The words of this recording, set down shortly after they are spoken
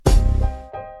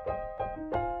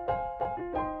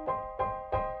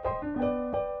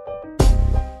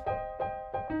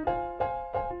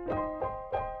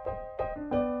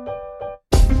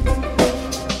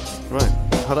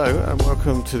Hello and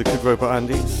welcome to the Good Robot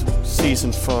Andy's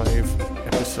Season 5,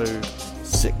 Episode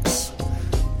 6.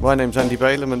 My name's Andy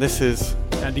Balaam and this is...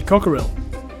 Andy Cockerill.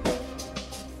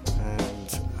 And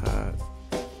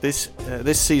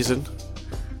this season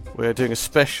we're doing a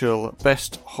special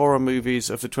Best Horror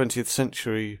Movies of the 20th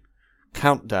Century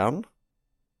countdown.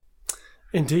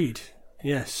 Indeed,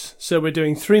 yes. So we're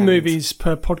doing 3 movies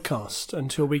per podcast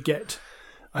until we get...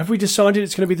 Have we decided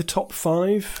it's going to be the top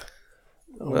 5?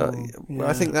 Well,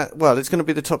 I think that... Well, it's going to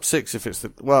be the top 6 if it's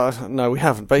the... Well, no, we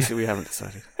haven't. Basically, we haven't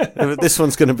decided. This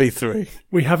one's going to be 3.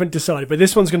 We haven't decided, but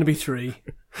this one's going to be 3.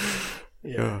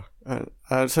 Yeah.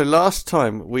 So last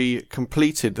time we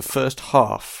completed the first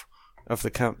half of the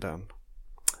countdown.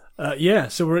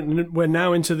 So we're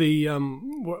now into the...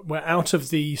 we're out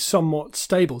of the somewhat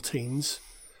stable teens,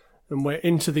 and we're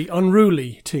into the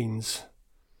unruly teens.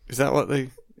 Is that what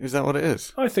it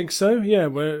is? I think so. Yeah,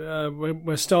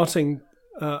 we're starting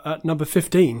at number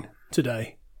 15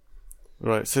 today.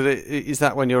 Right. So is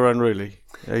that when you're unruly?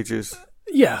 Ages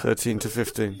 13 to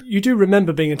 15. You do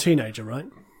remember being a teenager, right?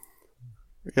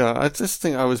 Yeah, I just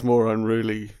think I was more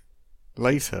unruly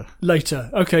later.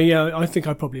 Later. Okay, yeah, I think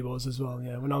I probably was as well,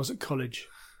 yeah, when I was at college.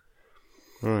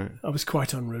 Right. I was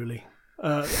quite unruly.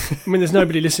 I mean, there's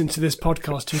nobody listening to this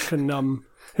podcast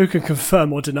who can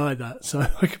confirm or deny that, so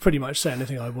I could pretty much say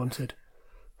anything I wanted.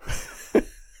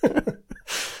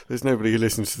 There's nobody who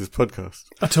listens to this podcast.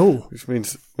 At all. Which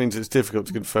means it's difficult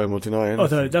to confirm or deny anything.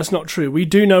 Although, that's not true. We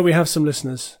do know we have some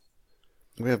listeners.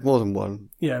 We have more than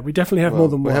one. Yeah, we definitely have more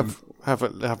than one. We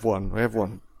have one. We have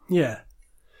one. Yeah.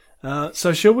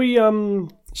 So shall we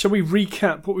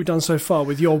recap what we've done so far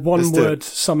with your one-word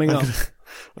summing up?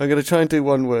 I'm going to try and do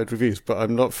one-word reviews, but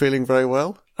I'm not feeling very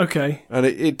well. Okay. And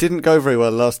it didn't go very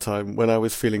well last time when I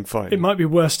was feeling fine. It might be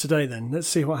worse today then. Let's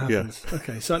see what happens. Yeah.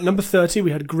 Okay, so at number 30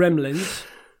 we had Gremlins.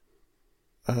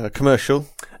 Commercial.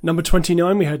 Number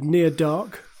 29 we had Near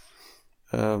Dark.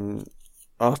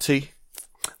 Arty.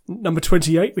 Number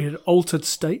 28 we had Altered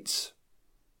States.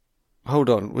 Hold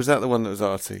on, was that the one that was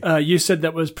arty? You said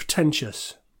that was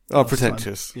Pretentious. Oh,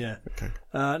 Pretentious. Time. Yeah. Okay.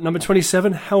 Number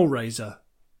 27, Hellraiser.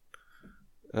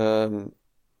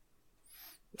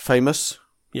 Famous.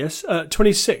 Yes.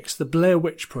 26, The Blair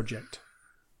Witch Project.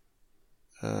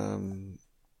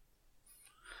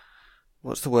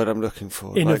 What's the word I'm looking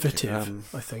for? Innovative,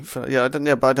 I think. But I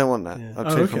don't want that. Yeah.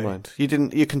 I'll change my mind.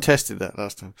 You contested that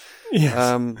last time. Yes.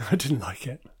 I didn't like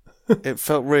it. It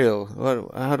felt real.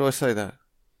 How do I say that?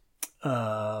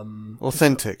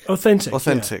 Authentic.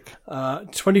 Authentic. Yeah.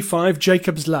 25,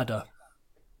 Jacob's Ladder.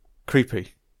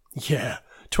 Creepy. Yeah.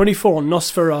 24,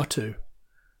 Nosferatu.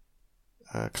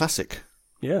 Classic.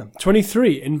 Yeah.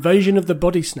 23, Invasion of the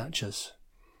Body Snatchers.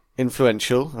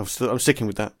 Influential. I'm sticking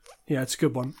with that. Yeah, it's a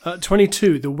good one.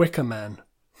 22, The Wicker Man.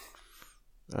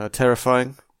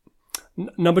 Terrifying.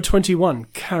 Number 21,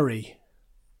 Carrie.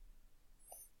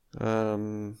 It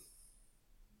was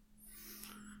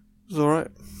all right.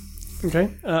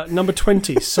 Okay. Number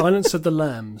 20, Silence of the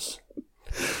Lambs.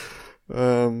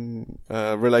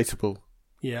 Relatable.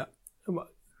 Yeah.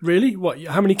 Really? What?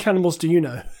 How many cannibals do you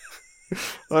know?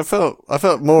 I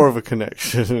felt more of a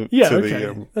connection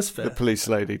to that's fair. the police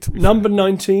lady. Number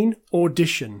 19,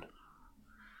 Audition.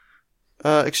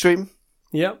 Extreme.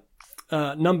 Yeah.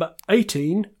 Number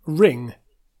 18, Ring.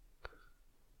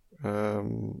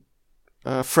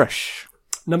 Fresh.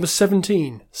 Number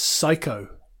 17, Psycho.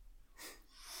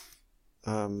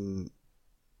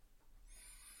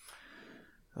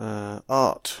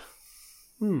 Art.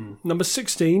 Number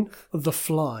 16, The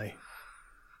Fly.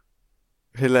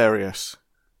 Hilarious.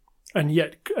 And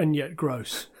yet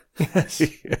gross. Yes.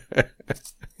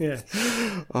 Yeah.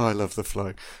 Oh, I love The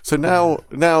Fly. So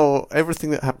now everything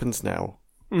that happens now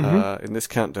in this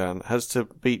countdown has to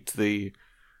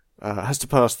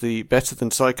pass the better than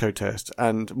Psycho test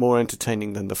and more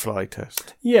entertaining than The Fly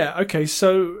test. Yeah. Okay.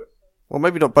 So. Well,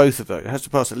 maybe not both of those. It has to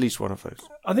pass at least one of those.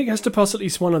 I think it has to pass at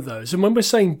least one of those. And when we're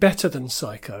saying better than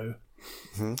Psycho,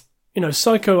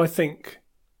 Psycho, I think,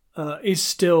 is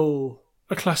still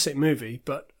a classic movie.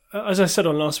 But as I said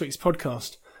on last week's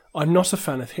podcast, I'm not a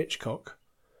fan of Hitchcock.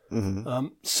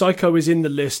 Psycho is in the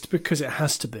list because it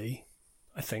has to be,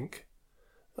 I think.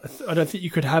 I don't think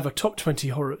you could have a top 30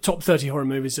 horror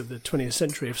movies of the 20th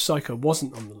century if Psycho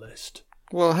wasn't on the list.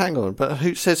 Well, hang on, but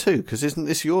who says who? Because isn't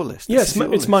this your list? Yes,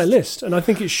 it's my list, and I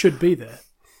think it should be there.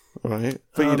 Right,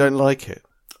 but you don't like it.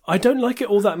 I don't like it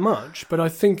all that much, but I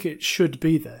think it should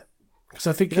be there. Because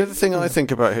I think the thing I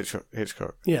think about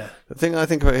Hitchcock. Yeah. The thing I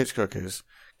think about Hitchcock is,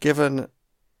 given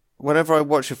whenever I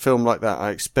watch a film like that,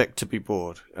 I expect to be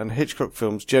bored. And Hitchcock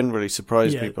films generally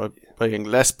surprise me by being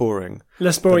less boring.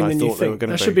 Less boring than you think.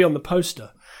 That should be on the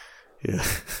poster. Yeah.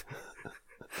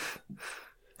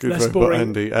 Good Less robot boring.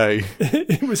 Andy, A.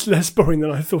 It was less boring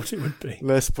than I thought it would be.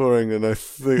 Less boring than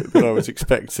than I was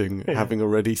expecting, having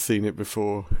already seen it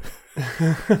before.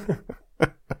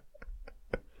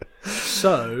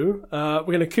 So, we're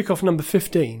going to kick off number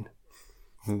 15.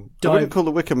 I wouldn't call The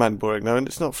Wicker Man boring, though, and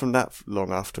it's not from that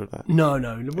long after that. No.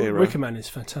 Wicker Man is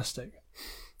fantastic.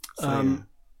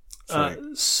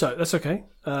 So that's okay.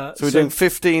 So we're doing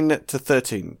 15 to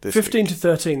 13 this 15 week. to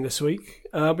 13 this week.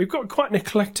 We've got quite an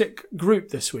eclectic group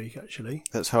this week, actually.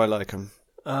 That's how I like them.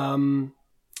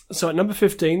 So at number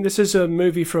 15, this is a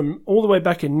movie from all the way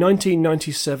back in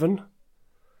 1997.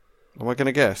 Am I going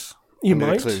to guess? You I need a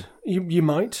might. clue. You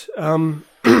might.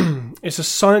 It's a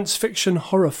science fiction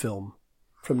horror film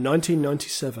from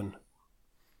 1997.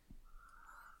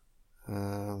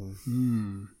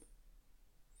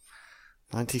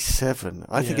 97.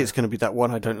 I think it's going to be that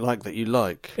one I don't like that you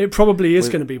like. It probably is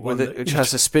going to be one which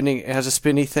has a spinning. It has a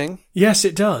spinny thing. Yes,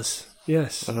 it does.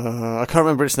 Yes. I can't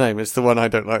remember its name. It's the one I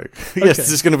don't like. Yes,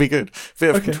 this is going to be good.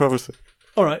 Bit of controversy.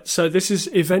 All right. So this is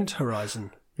Event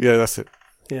Horizon. Yeah, that's it.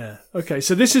 Yeah. Okay.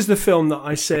 So this is the film that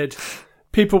I said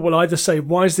people will either say,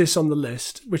 "Why is this on the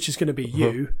list?" which is going to be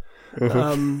you,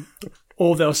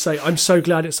 or they'll say, "I'm so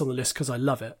glad it's on the list because I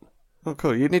love it." Oh,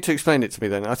 cool. You need to explain it to me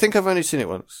then. I think I've only seen it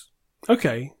once.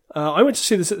 Okay. I went to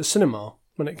see this at the cinema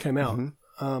when it came out.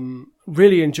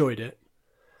 Really enjoyed it.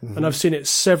 And I've seen it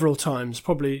several times,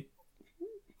 probably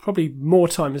more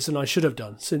times than I should have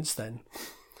done since then.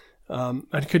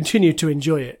 And continue to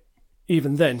enjoy it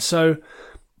even then. So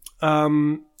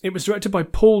it was directed by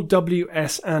Paul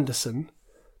W.S. Anderson,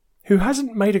 who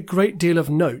hasn't made a great deal of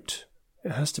note,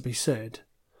 it has to be said.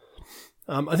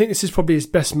 I think this is probably his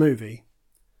best movie.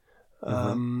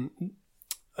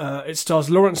 It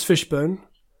stars Lawrence Fishburne,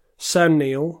 Sam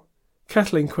Neill,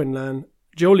 Kathleen Quinlan,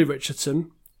 Jolie Richardson,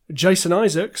 Jason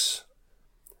Isaacs,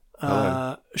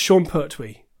 Sean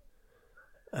Pertwee.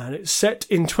 And it's set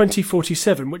in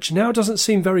 2047, which now doesn't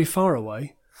seem very far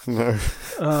away. No.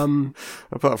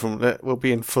 Apart from that, we'll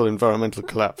be in full environmental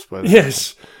collapse by then.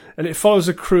 Yes. And it follows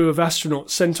a crew of astronauts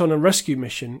sent on a rescue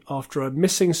mission after a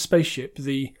missing spaceship,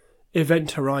 the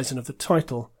Event Horizon of the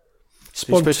title,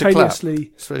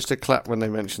 spontaneously... supposed to clap when they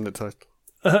mention the title.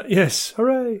 Yes,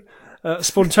 hooray!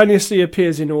 Spontaneously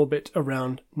appears in orbit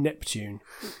around Neptune.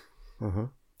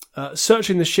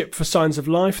 Searching the ship for signs of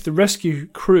life, the rescue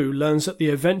crew learns that the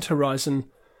Event Horizon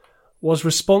was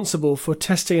responsible for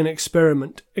testing an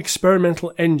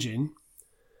experimental engine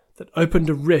that opened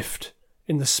a rift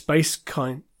in the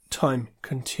space-time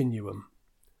continuum.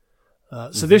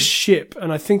 So this ship,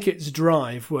 and I think its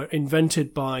drive, were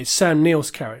invented by Sam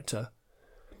Neill's character,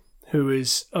 who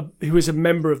is a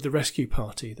member of the rescue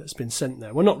party that's been sent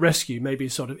there. Well, not rescue, maybe a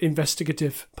sort of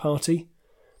investigative party.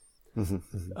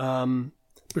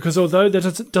 Because although there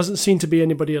doesn't seem to be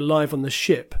anybody alive on the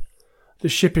ship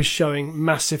is showing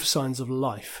massive signs of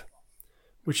life,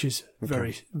 which is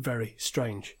very, very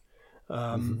strange.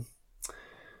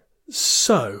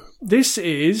 So this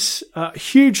is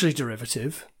hugely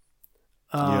derivative.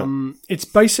 It's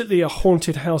basically a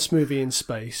haunted house movie in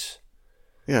space.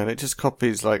 Yeah, and it just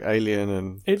copies like Alien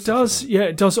and... It does,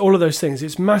 it does all of those things.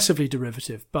 It's massively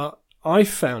derivative, but I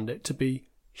found it to be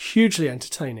hugely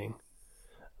entertaining.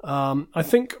 I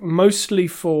think mostly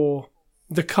for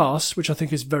the cast, which I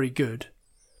think is very good.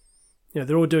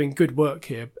 They're all doing good work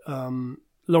here.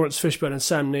 Lawrence Fishburne and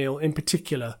Sam Neill in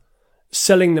particular,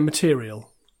 selling the material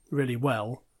really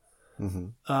well.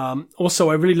 Also,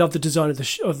 I really love the design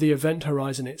of the Event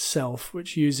Horizon itself,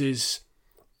 which uses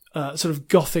sort of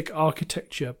Gothic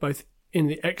architecture, both in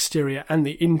the exterior and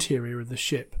the interior of the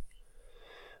ship,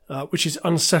 which is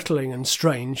unsettling and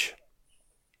strange.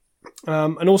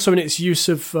 And also in its use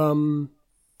of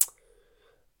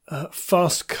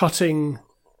fast cutting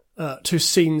to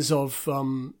scenes of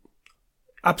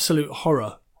absolute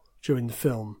horror during the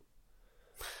film.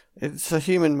 It's a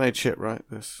human-made ship, right?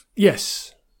 This.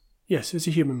 Yes, it's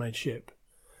a human-made ship.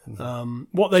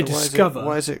 What they discover...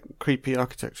 Why is it creepy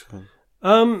architecture then?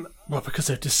 Well, because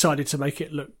they've decided to make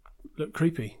it look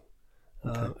creepy.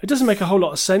 It doesn't make a whole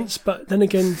lot of sense, but then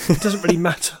again, it doesn't really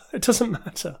matter. It doesn't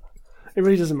matter. It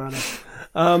really doesn't matter.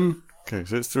 Okay,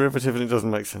 so it's derivative and it doesn't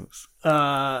make sense.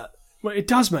 Well, it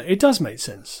does make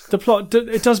sense. The plot,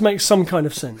 it does make some kind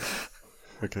of sense.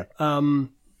 Okay.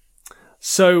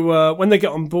 So when they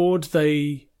get on board,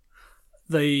 they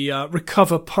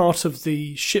recover part of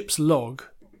the ship's log,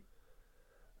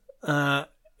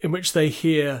 in which they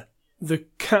hear the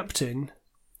captain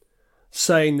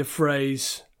saying the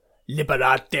phrase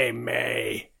 "Liberate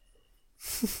me,"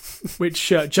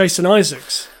 which Jason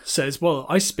Isaacs says, "Well,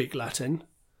 I speak Latin,"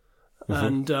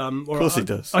 And of course he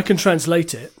does. I can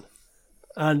translate it,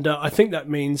 and I think that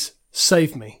means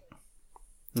save me.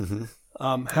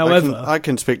 However, I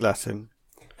can speak Latin.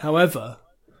 However,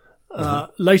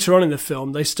 later on in the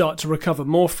film, they start to recover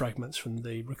more fragments from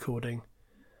the recording,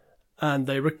 and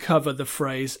they recover the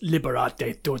phrase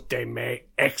 "Liberate tutte me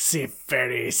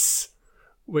exiferis,"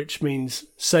 which means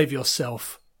 "save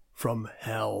yourself from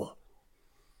hell."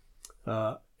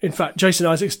 In fact, Jason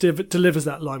Isaacs delivers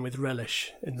that line with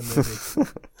relish in the movie.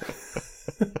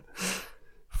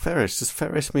 Ferris. Does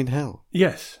Ferris mean hell?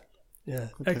 Yes. Yeah.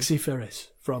 Okay. Exiferis,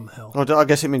 from hell. Oh, I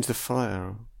guess it means the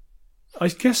fire. I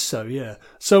guess so, yeah.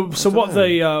 So what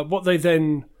they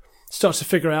then start to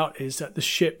figure out is that the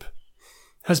ship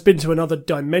has been to another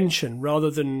dimension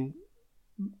rather than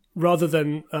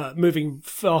moving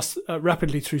fast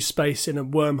rapidly through space in a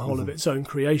wormhole of its own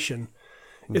creation.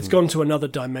 It's gone to another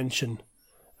dimension.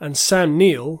 And Sam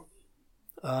Neill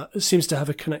seems to have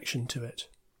a connection to it.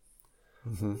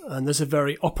 And there's a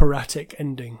very operatic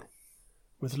ending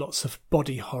with lots of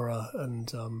body horror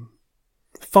and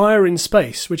fire in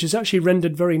space, which is actually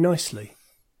rendered very nicely.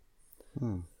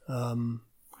 I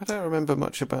don't remember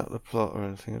much about the plot or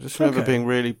anything. I just remember being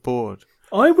really bored.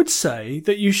 I would say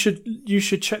that you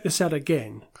should check this out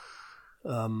again,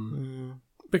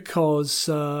 because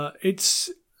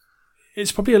it's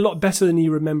probably a lot better than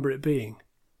you remember it being.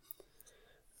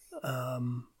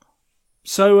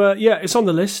 It's on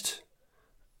the list.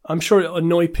 I'm sure it'll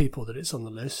annoy people that it's on the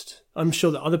list. I'm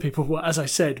sure that other people, will, as I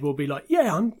said, will be like,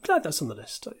 "Yeah, I'm glad that's on the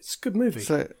list. It's a good movie."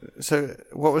 So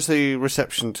what was the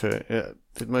reception to it?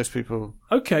 Did most people?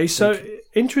 Okay, so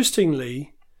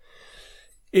interestingly,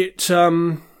 it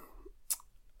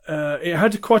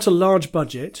had quite a large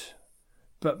budget,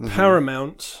 but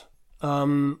Paramount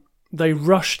they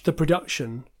rushed the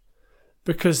production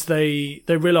because they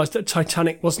realised that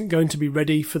Titanic wasn't going to be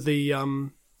ready for the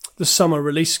summer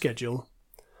release schedule.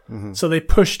 So they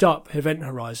pushed up Event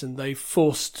Horizon. They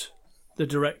forced the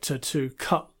director to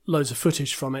cut loads of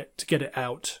footage from it to get it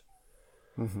out.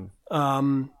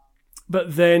 But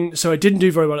then, so it didn't do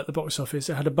very well at the box office.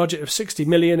 It had a budget of 60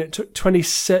 million. It took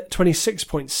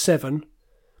 26.7.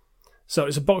 So it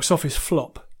was a box office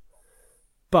flop.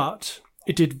 But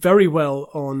it did very well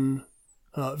on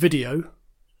video.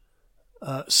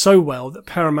 So well that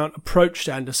Paramount approached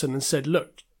Anderson and said,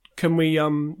 "Look, can we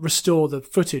restore the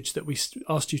footage that we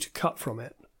asked you to cut from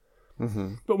it?"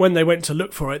 But when they went to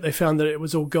look for it, they found that it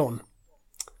was all gone.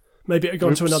 Maybe it had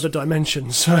gone to another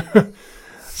dimension. So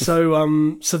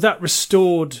that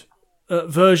restored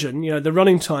version, the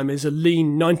running time is a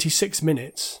lean 96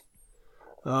 minutes.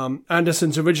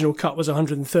 Anderson's original cut was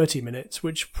 130 minutes,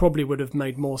 which probably would have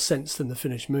made more sense than the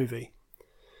finished movie.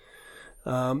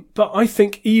 But I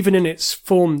think even in its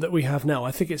form that we have now,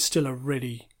 I think it's still a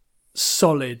really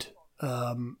solid,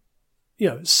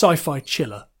 sci-fi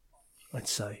chiller, I'd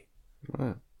say.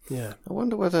 Right. Yeah. I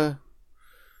wonder whether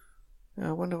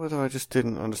I just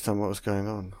didn't understand what was going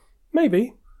on.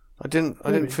 Maybe. I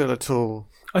didn't feel at all.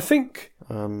 I think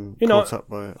caught up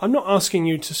by it. I'm not asking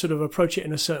you to sort of approach it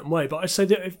in a certain way, but I say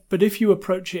that. If you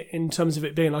approach it in terms of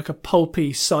it being like a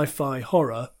pulpy sci-fi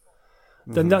horror,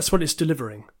 then that's what it's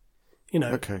delivering.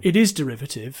 It is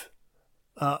derivative,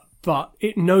 but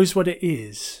it knows what it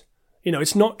is.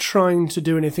 It's not trying to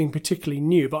do anything particularly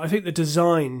new, but I think the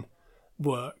design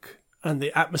work and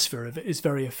the atmosphere of it is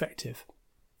very effective.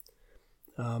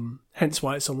 Hence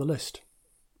why it's on the list.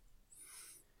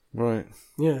 Right.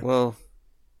 Yeah. Well,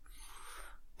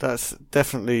 that's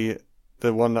definitely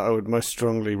the one that I would most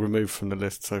strongly remove from the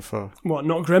list so far. What,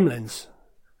 not Gremlins?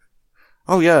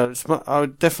 Oh, yeah. I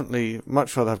would definitely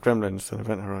much rather have Gremlins than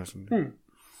Event Horizon.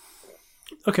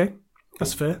 Okay,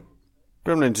 that's fair.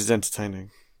 Gremlins is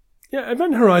entertaining. Yeah,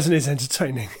 Event Horizon is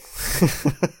entertaining.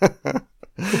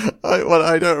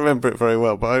 I don't remember it very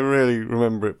well, but I really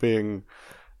remember it being...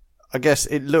 I guess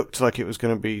it looked like it was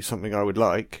going to be something I would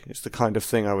like. It's the kind of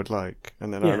thing I would like.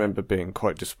 And then I remember being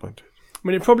quite disappointed. I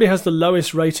mean, it probably has the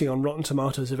lowest rating on Rotten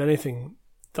Tomatoes of anything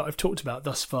that I've talked about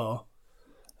thus far.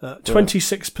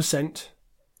 26%.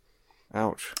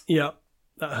 Ouch. Yeah,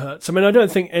 that hurts. I mean, I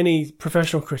don't think any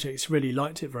professional critics really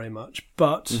liked it very much,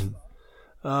 but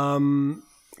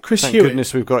Chris Thank Hewitt...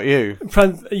 goodness we've got you.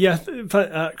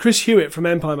 Chris Hewitt from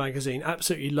Empire Magazine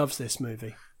absolutely loves this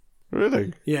movie.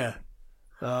 Really? Yeah.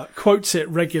 Quotes it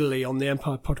regularly on the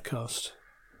Empire podcast.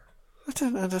 I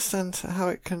don't understand how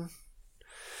it can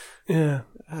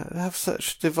have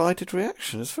such divided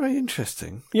reaction. It's very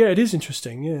interesting. Yeah, it is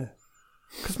interesting, yeah.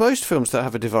 Because most films that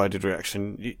have a divided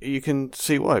reaction, you can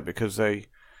see why, because they,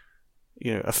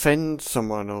 offend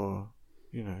someone or,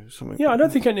 something. Yeah, I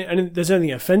don't think there's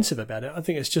anything offensive about it. I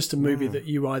think it's just a movie that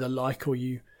you either like or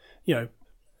you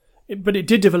but it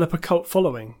did develop a cult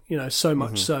following, so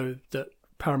much so that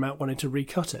Paramount wanted to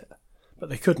recut it, but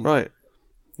they couldn't. Right.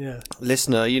 Yeah.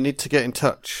 Listener, you need to get in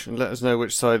touch and let us know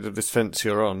which side of this fence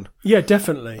you're on. Yeah,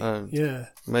 definitely. Yeah.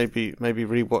 Maybe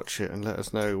rewatch it and let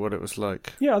us know what it was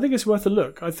like. Yeah, I think it's worth a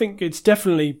look. I think it's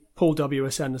definitely Paul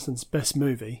W.S. Anderson's best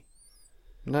movie.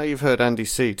 Now you've heard Andy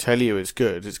C. tell you it's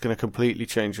good, it's going to completely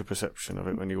change your perception of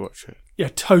it when you watch it. Yeah,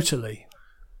 totally.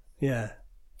 Yeah.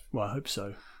 Well, I hope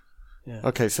so. Yeah.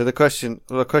 Okay, so the question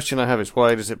I have is,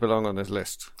 why does it belong on this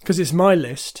list? Because it's my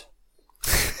list.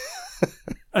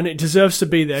 And it deserves to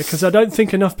be there because I don't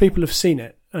think enough people have seen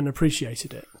it and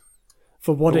appreciated it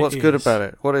for what it is. What's good about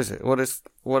it? What is it?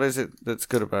 What is it that's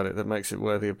good about it that makes it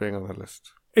worthy of being on the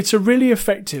list? It's a really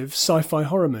effective sci-fi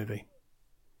horror movie.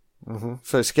 Mm-hmm.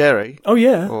 So scary? Oh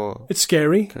yeah, or... it's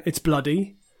scary. Okay. It's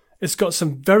bloody. It's got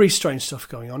some very strange stuff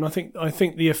going on. I think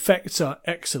the effects are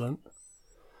excellent.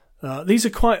 These are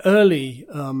quite early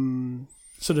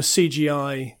sort of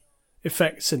CGI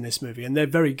effects in this movie, and they're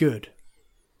very good.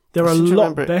 They're a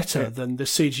lot better than the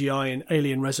CGI in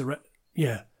Alien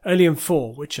Alien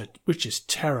 4, which is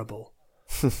terrible.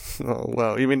 Oh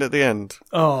well, you mean at the end?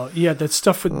 Oh yeah, the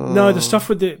stuff with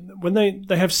when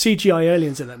they have CGI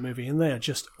aliens in that movie, and they are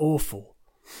just awful,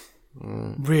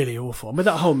 really awful. I mean,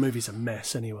 that whole movie's a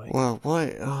mess anyway. Well,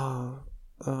 why?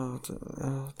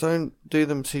 Don't do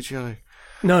them CGI.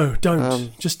 No,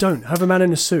 don't. Just don't. Have a man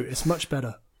in a suit. It's much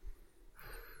better.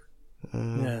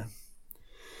 Yeah.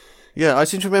 Yeah, I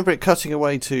seem to remember it cutting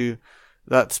away to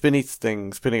that spinny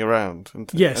thing spinning around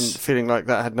and feeling like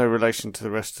that had no relation to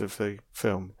the rest of the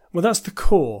film. Well, that's the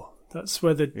core. That's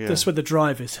where the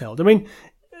drive is held. I mean,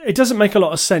 it doesn't make a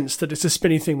lot of sense that it's a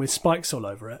spinny thing with spikes all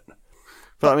over it.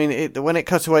 But I mean, when it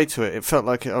cut away to it, it felt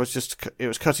like it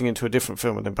was cutting into a different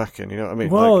film and then back in. You know what I mean?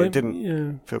 Well, like it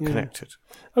didn't feel connected.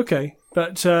 Okay,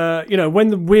 but when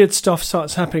the weird stuff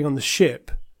starts happening on the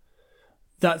ship,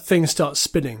 that thing starts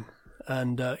spinning.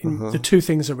 And the two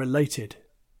things are related.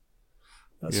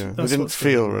 That's it didn't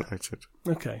feel related.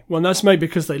 Okay. Well, that's maybe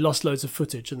because they lost loads of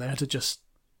footage and they had to just,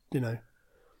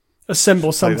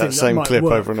 assemble something play that same might clip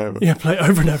work. Over and over. Yeah, play it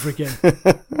over and over again.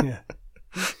 Yeah.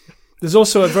 There's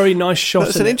also a very nice shot.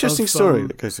 That's an interesting story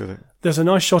that goes with it. There's a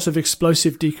nice shot of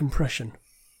explosive decompression.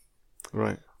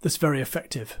 Right. That's very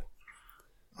effective.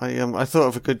 I thought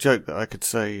of a good joke that I could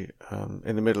say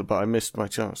in the middle, but I missed my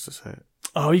chance to say it.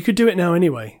 Oh, you could do it now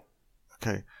anyway.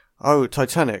 Okay. Oh,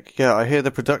 Titanic. Yeah, I hear the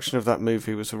production of that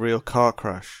movie was a real car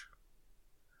crash.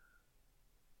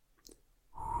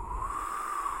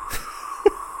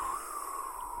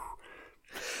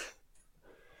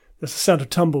 That's the sound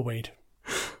of tumbleweed.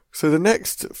 So the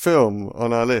next film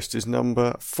on our list is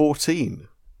number 14.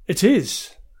 It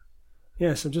is.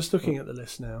 Yes, I'm just looking at the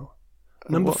list now.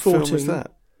 Number 14. Film is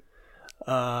that?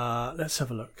 Let's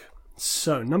have a look.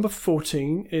 So, number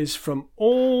 14 is from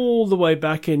all the way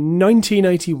back in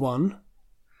 1981.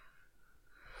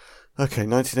 Okay,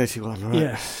 1981, right.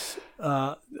 Yes.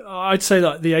 I'd say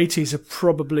that the 80s are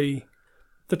probably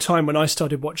the time when I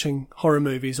started watching horror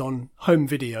movies on home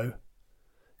video,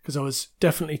 because I was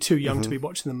definitely too young to be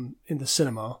watching them in the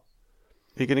cinema. Are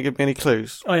you going to give me any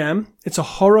clues? I am. It's a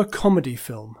horror comedy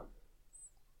film.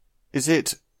 Is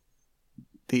it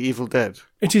The Evil Dead?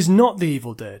 It is not The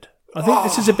Evil Dead. I think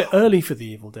this is a bit early for The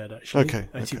Evil Dead, actually. Okay.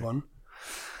 81.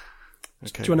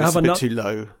 Okay. Do you want to have a bit too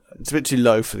low? It's a bit too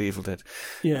low for The Evil Dead.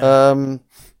 Yeah.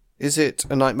 Is it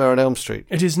A Nightmare on Elm Street?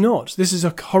 It is not. This is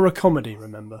a horror comedy,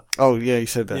 remember? Oh, yeah, you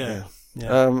said that,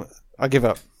 yeah. I give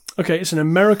up. Okay, it's An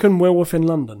American Werewolf in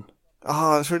London.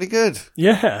 Oh, that's really good.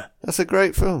 Yeah. That's a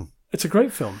great film. It's a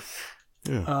great film.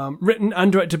 Yeah. Written and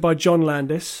directed by John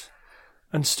Landis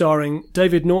and starring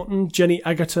David Norton, Jenny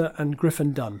Agutter and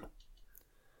Griffin Dunn.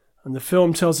 And the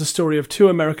film tells the story of two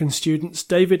American students,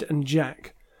 David and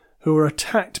Jack, who are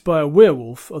attacked by a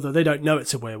werewolf, although they don't know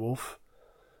it's a werewolf,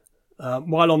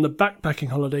 while on the backpacking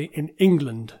holiday in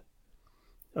England.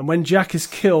 And when Jack is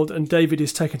killed and David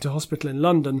is taken to hospital in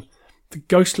London, the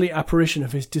ghostly apparition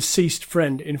of his deceased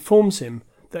friend informs him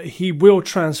that he will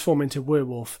transform into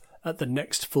werewolf at the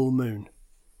next full moon.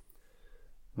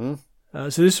 So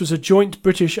this was a joint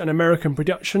British and American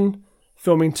production.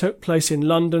 Filming took place in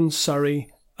London, Surrey,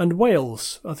 and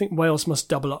Wales. I think Wales must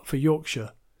double up for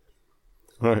Yorkshire.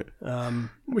 Right.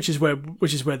 Which is where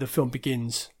the film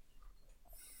begins.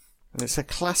 And it's a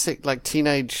classic, like,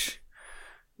 teenage,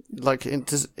 like,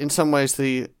 in some ways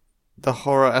the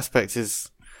horror aspect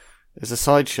is a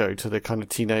sideshow to the kind of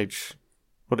teenage,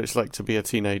 what it's like to be a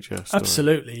teenager story.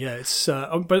 Absolutely, yeah. It's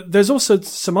but there's also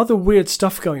some other weird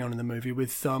stuff going on in the movie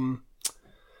with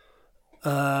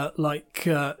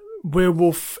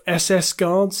werewolf SS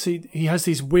guards. He has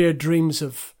these weird dreams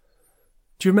of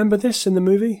Do you remember this in the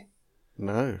movie?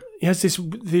 No. He has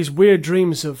these weird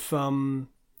dreams of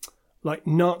like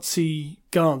Nazi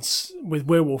guards with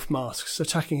werewolf masks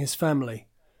attacking his family.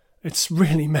 It's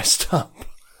really messed up.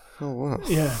 Oh, wow.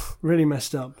 Yeah, really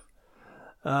messed up.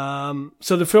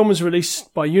 So the film was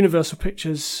released by Universal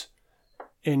Pictures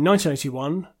in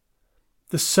 1981,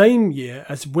 the same year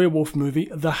as werewolf movie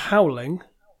The Howling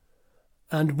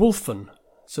and Wolfen.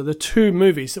 So the two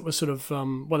movies that were sort of...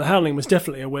 The Howling was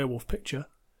definitely a werewolf picture.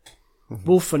 Mm-hmm.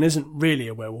 Wolfen isn't really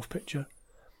a werewolf picture.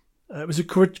 It was a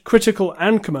critical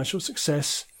and commercial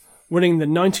success, winning the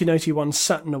 1981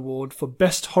 Saturn Award for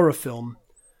Best Horror Film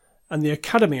and the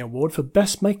Academy Award for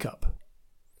Best Makeup.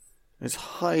 It's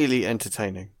highly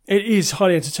entertaining. It is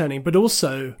highly entertaining, but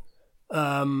also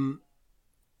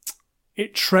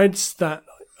it treads that...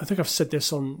 I think I've said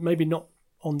this on... Maybe not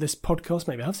on this podcast.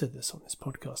 Maybe I have said this on this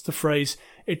podcast. The phrase,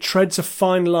 it treads a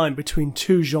fine line between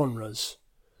two genres.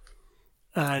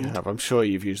 And you have. I'm sure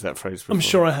you've used that phrase before. I'm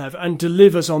sure I have. And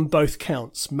delivers on both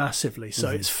counts massively.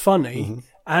 So it's funny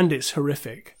and it's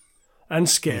horrific and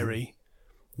scary.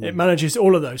 It manages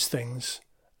all of those things.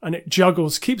 And it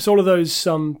juggles, keeps all of those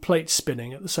plates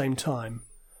spinning at the same time.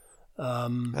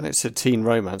 And it's a teen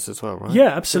romance as well, right? Yeah,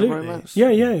 absolutely.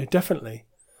 Yeah, definitely.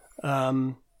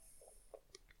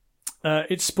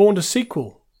 It spawned a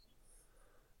sequel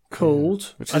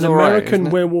called An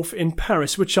American Werewolf in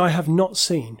Paris, which I have not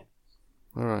seen.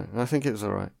 All right. I think it was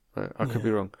all right, but I could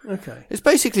be wrong. Okay. It's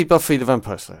basically Buffy the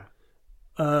Vampire Slayer.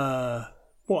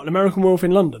 What, An American Werewolf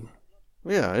in London?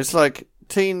 Yeah, it's like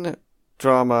teen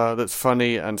drama that's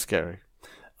funny and scary.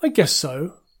 I guess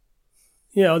so.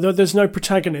 Yeah, although there's no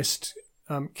protagonist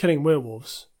killing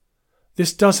werewolves.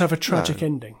 This does have a tragic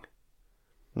ending.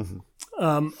 Mm-hmm.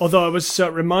 Although I was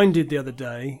reminded the other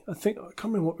day, I can't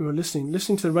remember what we were listening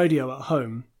to the radio at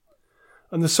home,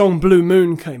 and the song Blue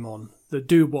Moon came on, the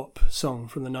doo-wop song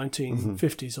from the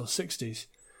 1950s or 60s.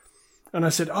 And I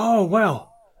said, oh, wow,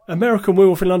 American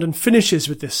Werewolf in London finishes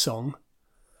with this song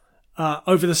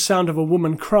over the sound of a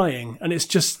woman crying. And it's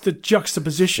just the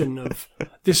juxtaposition of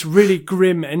this really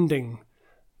grim ending.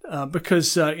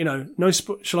 Because,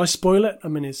 shall I spoil it? I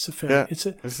mean, it's a fair... Yeah, this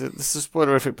is a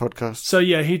spoilerific podcast. So,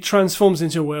 yeah, he transforms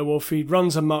into a werewolf. He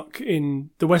runs amok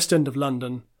in the West End of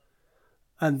London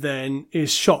and then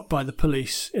is shot by the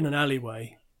police in an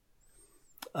alleyway.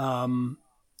 And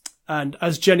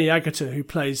as Jenny Agutter, who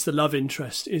plays the love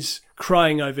interest, is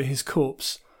crying over his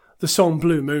corpse, the song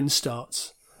Blue Moon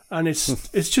starts. And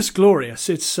it's just glorious.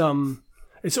 It's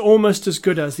almost as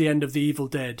good as the end of The Evil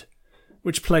Dead,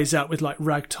 which plays out with like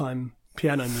ragtime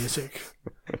piano music.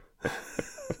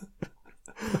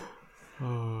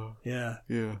 Yeah.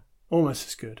 Almost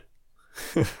as good.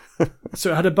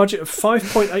 So it had a budget of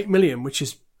 5.8 million, which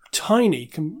is tiny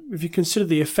if you consider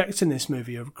the effects in this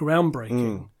movie are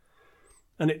groundbreaking.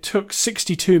 And it took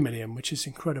 62 million, which is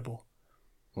incredible.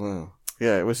 Wow.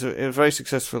 Yeah, it was very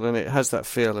successful, and it has that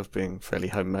feel of being fairly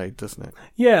homemade, doesn't it?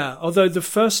 Yeah, although the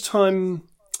first time...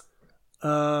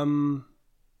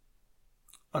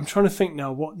 I'm trying to think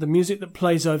now what the music that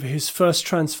plays over his first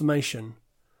transformation.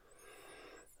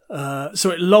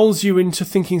 So it lulls you into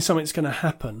thinking something's going to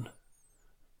happen.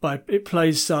 It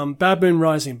plays Bad Moon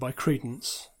Rising by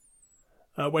Creedence.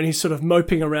 When he's sort of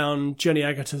moping around Jenny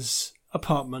Agutter's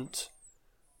apartment,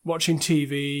 watching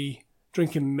TV,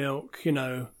 drinking milk,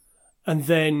 and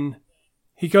then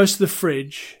he goes to the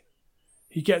fridge.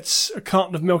 He gets a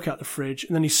carton of milk out the fridge,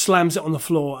 and then he slams it on the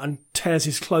floor and tears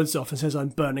his clothes off and says, "I'm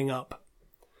burning up."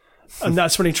 And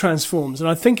that's when he transforms. And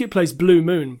I think it plays Blue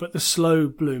Moon, but the slow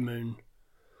Blue Moon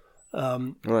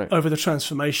over the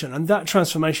transformation. And that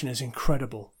transformation is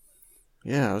incredible.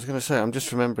 Yeah, I was going to say, I'm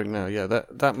just remembering now. Yeah,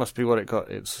 that must be what it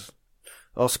got its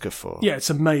Oscar for. Yeah, it's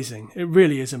amazing. It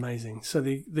really is amazing. So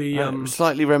the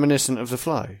slightly reminiscent of The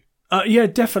Fly. Yeah,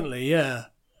 definitely, yeah.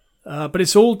 But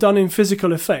it's all done in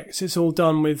physical effects. It's all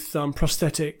done with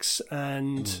prosthetics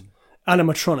and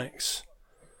animatronics.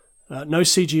 No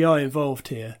CGI involved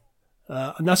here.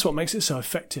 And that's what makes it so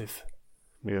effective.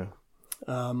 Yeah.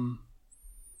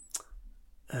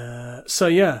 So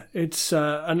yeah, it's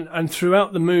and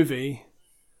throughout the movie,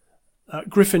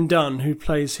 Griffin Dunne, who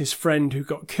plays his friend who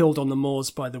got killed on the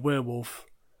moors by the werewolf,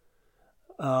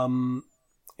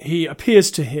 he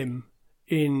appears to him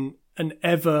in an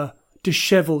ever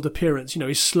dishevelled appearance.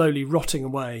 He's slowly rotting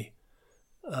away,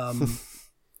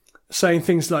 saying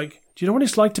things like, "Do you know what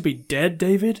it's like to be dead,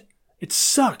 David? It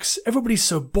sucks. Everybody's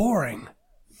so boring."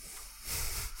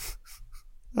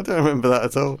 I don't remember that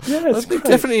at all. Yeah, it's great.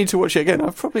 Definitely need to watch it again.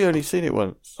 I've probably only seen it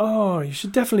once. Oh, you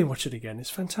should definitely watch it again.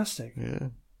 It's fantastic. Yeah.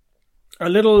 A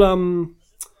little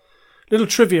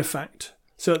trivia fact.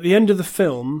 So at the end of the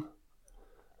film,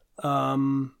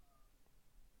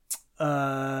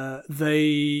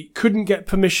 they couldn't get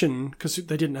permission because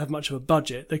they didn't have much of a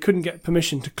budget. They couldn't get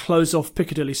permission to close off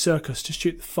Piccadilly Circus to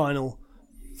shoot the final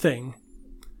thing.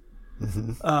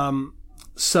 Mm-hmm.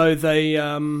 So they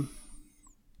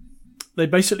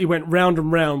basically went round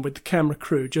and round with the camera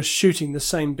crew, just shooting the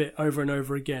same bit over and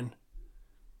over again.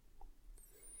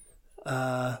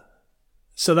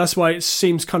 So that's why it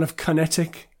seems kind of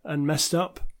kinetic and messed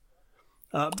up.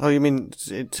 You mean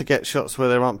to get shots where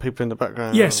there aren't people in the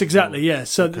background? Yes, exactly. Yeah.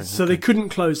 So they couldn't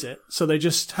close it. So they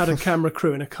just had a camera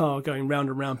crew in a car going round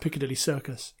and round Piccadilly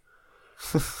Circus.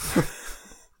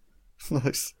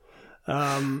 Nice.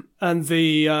 And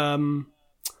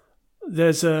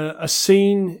there's a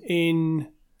scene in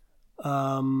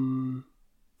an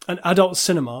adult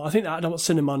cinema. I think that adult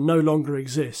cinema no longer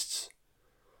exists.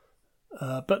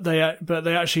 But they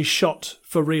actually shot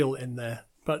for real in there.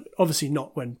 But obviously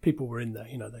not when people were in there.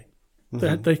 You know,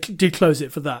 they did close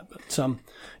it for that. But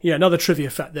another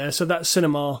trivia fact there. So that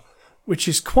cinema, which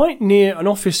is quite near an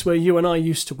office where you and I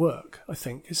used to work, I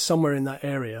think, is somewhere in that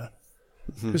area,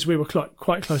 because we were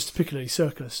quite close to Piccadilly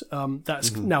Circus.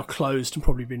 That's now closed and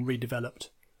probably been redeveloped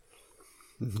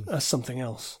as something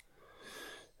else.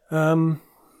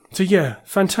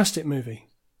 Fantastic movie.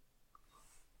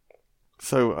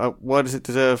 So why does it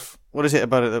deserve? What is it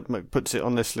about it that puts it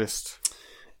on this list?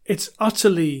 It's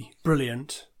utterly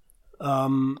brilliant.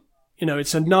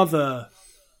 It's another.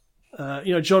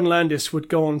 John Landis would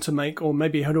go on to make, or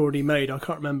maybe had already made, I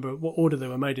can't remember what order they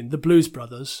were made in, The Blues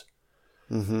Brothers,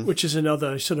 which is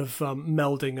another sort of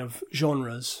melding of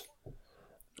genres.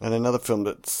 And another film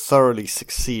that thoroughly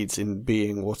succeeds in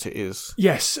being what it is.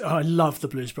 Yes, I love The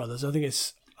Blues Brothers. I think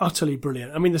it's utterly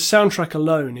brilliant. I mean, the soundtrack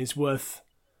alone is worth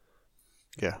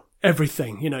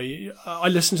everything. I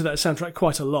listen to that soundtrack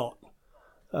quite a lot.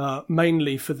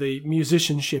 Mainly for the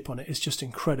musicianship on it. It's just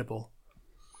incredible.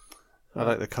 I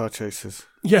like the car chases.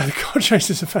 Yeah, the car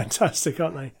chases are fantastic,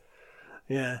 aren't they?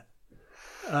 Yeah.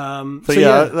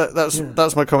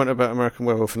 That's my comment about American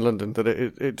Werewolf in London, that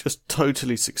it just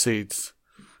totally succeeds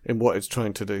in what it's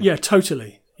trying to do. Yeah,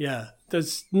 totally. Yeah.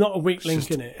 There's not a weak link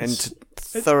in it. It's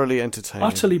thoroughly entertaining.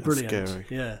 Utterly brilliant. Scary.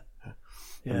 Yeah.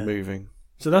 And moving.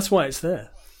 So that's why it's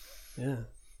there. Yeah.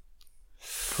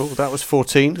 Cool, that was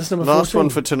 14. That's number last 14. one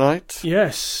for tonight.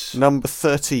 Yes. Number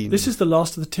 13. This is the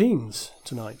last of the teens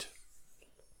tonight.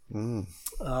 It's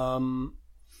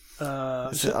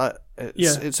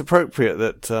appropriate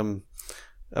that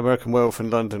American Werewolf in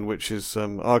London, which is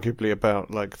arguably about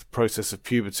like the process of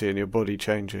puberty and your body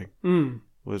changing,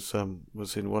 was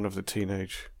in one of the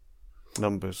teenage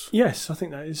numbers. Yes, I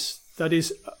think that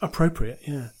is appropriate.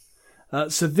 Yeah.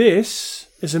 So this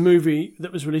is a movie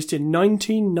that was released in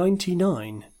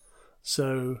 1999.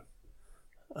 So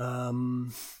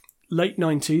late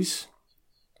 90s.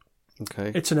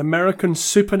 Okay. It's an American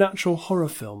supernatural horror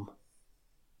film.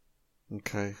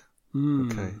 Okay.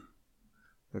 Mm.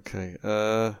 Okay.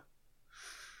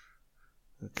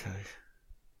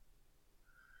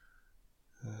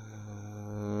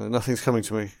 Nothing's coming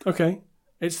to me. Okay.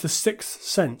 It's The Sixth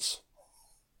Sense.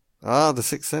 Ah, The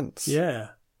Sixth Sense. Yeah.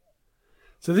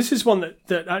 So this is one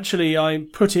that actually I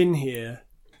put in here.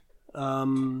 I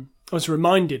was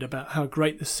reminded about how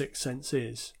great The Sixth Sense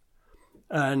is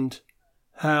and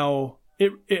how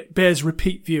it bears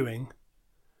repeat viewing,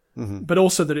 but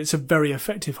also that it's a very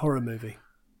effective horror movie.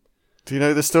 Do you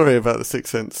know the story about The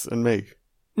Sixth Sense and me?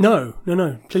 No.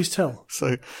 Please tell.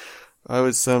 So I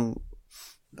was... so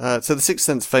The Sixth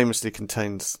Sense famously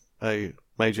contains a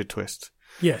major twist.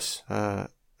 Yes.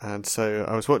 And so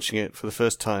I was watching it for the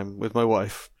first time with my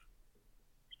wife.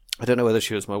 I don't know whether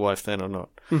she was my wife then or not.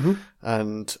 Mm-hmm.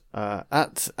 And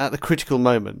at the critical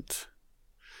moment,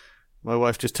 my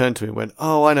wife just turned to me and went,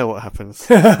 "Oh, I know what happens."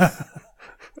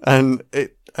 and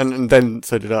then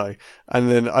so did I.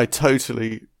 And then I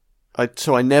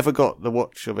never got the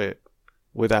watch of it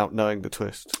without knowing the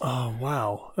twist. Oh,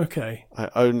 wow. Okay. I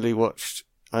only watched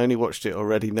it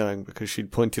already knowing because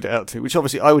she'd pointed it out to me, which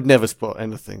obviously I would never spot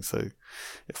anything. So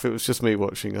if it was just me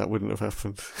watching, that wouldn't have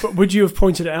happened. But would you have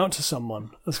pointed it out to someone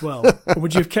as well? Or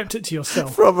would you have kept it to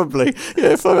yourself? Probably.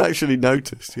 Yeah, if I actually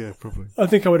noticed. Yeah, probably. I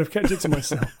think I would have kept it to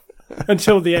myself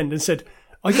until the end and said,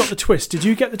 "I got the twist. Did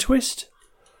you get the twist?"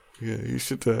 Yeah, you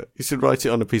should write it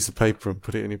on a piece of paper and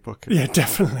put it in your pocket. Yeah,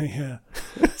 definitely. Yeah.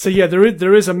 So yeah,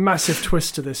 there is a massive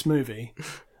twist to this movie.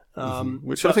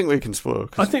 Which I think we can spoil.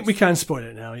 I think we can spoil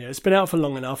it now, yeah. It's been out for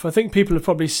long enough. I think people have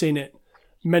probably seen it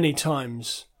many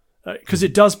times because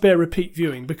it does bear repeat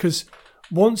viewing, because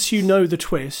once you know the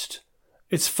twist,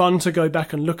 it's fun to go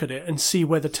back and look at it and see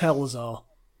where the tells are.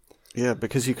 Yeah,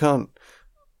 because you can't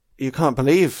you can't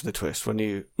believe the twist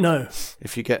No.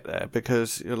 if you get there,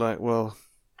 because you're like, well,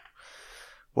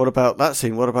 what about that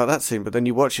scene? What about that scene? But then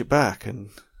you watch it back and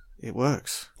it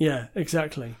works. Yeah,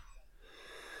 exactly.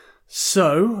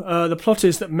 So, the plot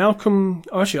is that Malcolm...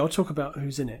 Oh, actually, I'll talk about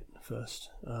who's in it first.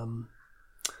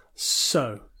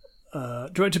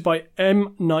 Directed by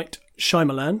M. Night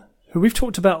Shyamalan, who we've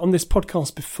talked about on this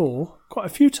podcast before, quite a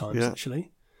few times,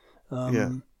 actually.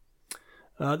 The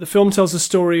film tells the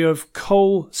story of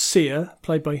Cole Sear,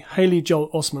 played by Haley Joel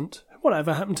Osment.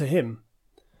 Whatever happened to him?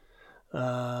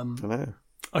 I don't know.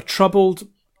 A troubled,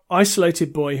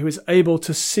 isolated boy who is able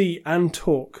to see and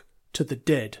talk to the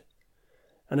dead.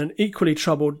 And an equally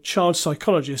troubled child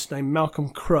psychologist named Malcolm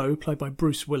Crowe, played by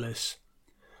Bruce Willis,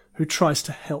 who tries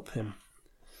to help him.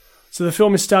 So the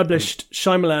film established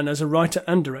Shyamalan as a writer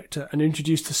and director and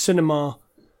introduced the cinematic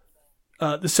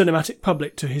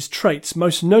public to his traits,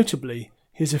 most notably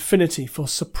his affinity for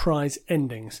surprise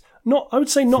endings. I would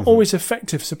say not always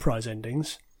effective surprise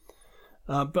endings,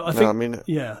 but I think,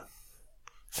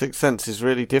 Sixth Sense is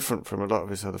really different from a lot of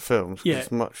his other films. Yeah,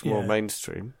 it's much more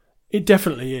mainstream. It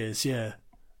definitely is, yeah.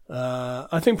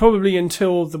 I think probably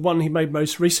until the one he made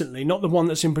most recently, not the one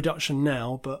that's in production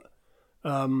now, but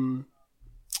the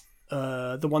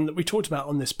one that we talked about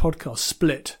on this podcast,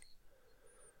 Split,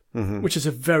 which is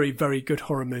a very, very good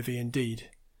horror movie indeed.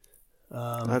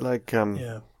 I like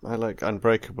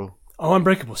Unbreakable. Oh,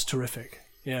 Unbreakable's terrific.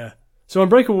 Yeah. So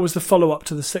Unbreakable was the follow-up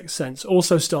to The Sixth Sense.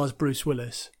 Also stars Bruce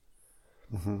Willis.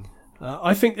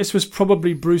 I think this was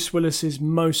probably Bruce Willis's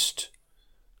most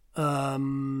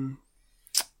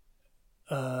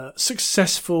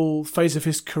successful phase of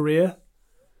his career.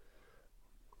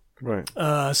 Right.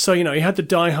 So he had the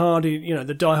Die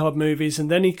Hard movies, and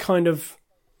then he kind of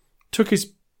took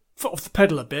his foot off the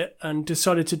pedal a bit and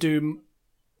decided to do,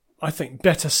 I think,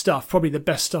 better stuff. Probably the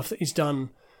best stuff that he's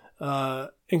done,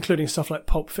 including stuff like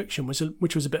Pulp Fiction,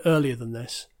 which was a bit earlier than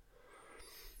this.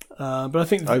 But I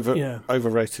think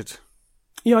overrated.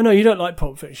 Yeah, I know you don't like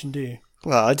Pulp Fiction, do you?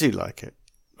 Well, I do like it.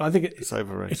 I think it's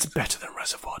overrated. It's better than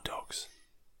Reservoir Dogs.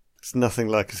 It's nothing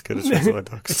like as good as Reservoir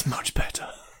Dogs. It's much better.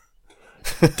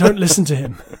 Don't listen to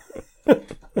him.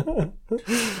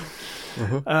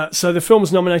 So the film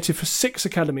was nominated for 6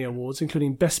 Academy Awards,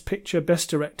 including Best Picture, Best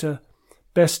Director,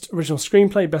 Best Original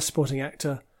Screenplay, Best Supporting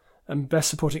Actor, and Best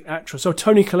Supporting Actress. Oh,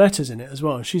 Toni Colletta's in it as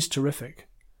well. She's terrific.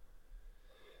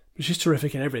 But she's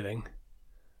terrific in everything.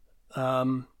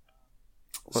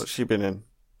 What's she been in?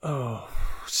 Oh,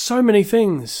 so many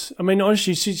things. I mean,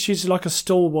 honestly, she's like a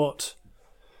stalwart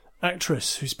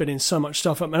actress who's been in so much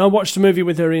stuff. I mean, I watched a movie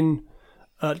with her in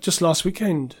just last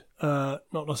weekend. Not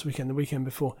last weekend, the weekend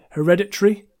before.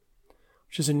 Hereditary,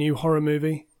 which is a new horror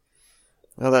movie.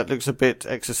 Oh, that looks a bit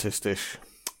Exorcist-ish.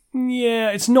 Yeah,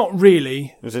 it's not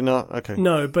really. Is it not? Okay.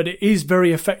 No, but it is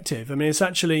very effective. I mean, it's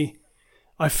actually...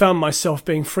 I found myself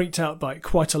being freaked out by it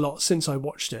quite a lot since I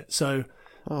watched it. So,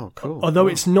 oh, cool. Although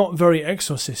it's not very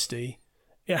Exorcist-y,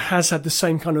 it has had the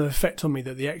same kind of effect on me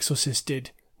that The Exorcist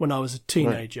did when I was a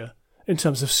teenager, in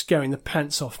terms of scaring the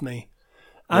pants off me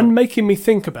and making me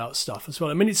think about stuff as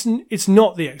well. I mean, it's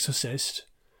not The Exorcist.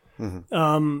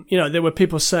 There were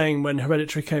people saying when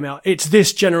Hereditary came out, it's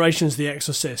this generation's The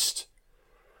Exorcist.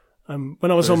 When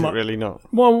I was really not?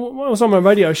 Well, when I was on my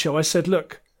radio show, I said,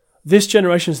 look, this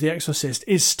generation's The Exorcist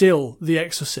is still The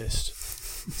Exorcist.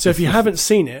 So if you haven't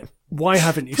seen it, why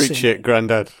haven't you seen it? Preach it,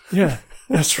 Grandad. Yeah,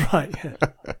 that's right. Yeah.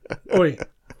 Oi.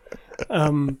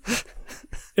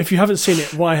 If you haven't seen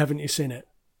it, why haven't you seen it?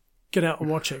 Get out and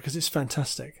watch it because it's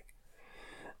fantastic.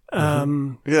 I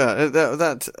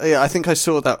think I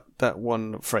saw that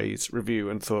one phrase review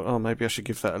and thought, oh, maybe I should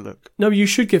give that a look. No, you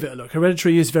should give it a look.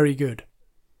 Hereditary is very good.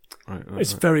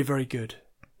 It's very, very good.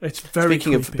 It's very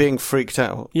Speaking creepy. Of being freaked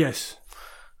out, yes,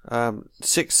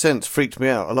 Sixth Sense freaked me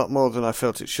out a lot more than I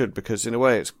felt it should, because in a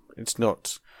way it's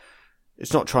not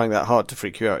trying that hard to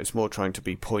freak you out. It's more trying to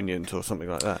be poignant or something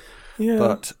like that. Yeah.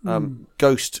 But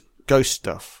ghost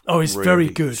stuff. Oh, it's really very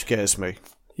good. Scares me.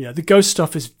 Yeah, the ghost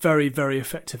stuff is very, very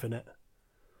effective in it.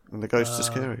 And the ghosts are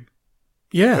scary.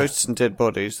 Yeah, ghosts and dead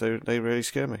bodies. They really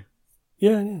scare me.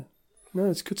 Yeah. No,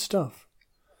 it's good stuff.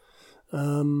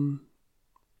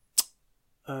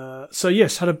 So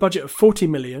yes, had a budget of 40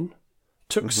 million,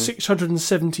 took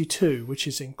 672, which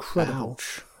is incredible.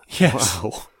 Ouch. Yes.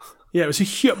 Wow. Yeah, it was a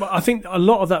huge. I think a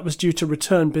lot of that was due to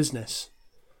return business.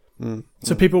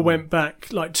 So people went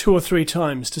back like 2 or 3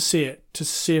 times to see it, to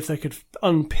see if they could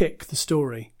unpick the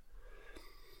story.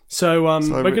 So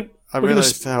we're going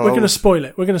to spoil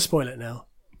it. We're going to spoil it now.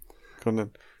 Go on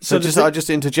then. So I just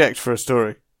interject for a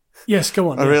story. Yes, go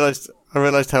on. I realised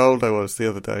how old I was the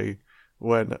other day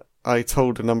when I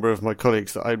told a number of my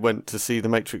colleagues that I went to see The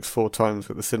Matrix 4 times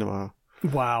at the cinema.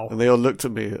 Wow. And they all looked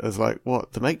at me as like,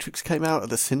 what, The Matrix came out at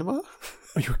the cinema?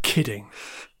 Are you kidding?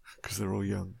 Because they're all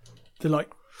young. They're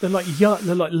like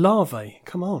larvae.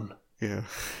 Come on. Yeah.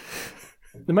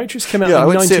 The Matrix came out in 1999. Yeah, I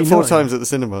went to see it 4 times at the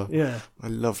cinema. Yeah. I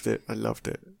loved it.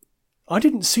 I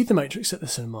didn't see The Matrix at the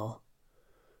cinema.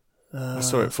 I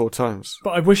saw it 4 times.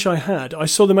 But I wish I had. I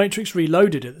saw The Matrix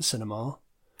Reloaded at the cinema.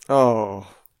 Oh.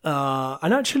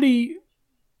 And actually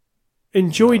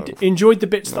enjoyed the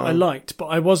bits that I liked,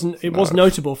 but it was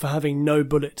notable for having no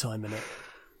bullet time in it.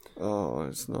 Oh,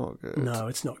 it's not good. No,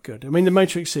 it's not good. I mean, The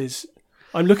Matrix is...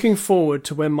 I'm looking forward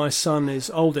to when my son is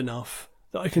old enough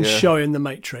that I can show him The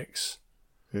Matrix.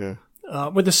 Yeah.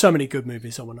 Well, there's so many good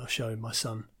movies I want to show my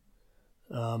son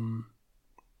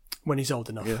when he's old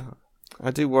enough. Yeah.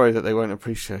 I do worry that they won't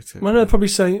appreciate it. Well, they'll probably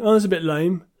say, oh, it's a bit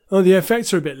lame. Oh, the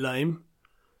effects are a bit lame.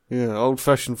 Yeah,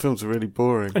 old-fashioned films are really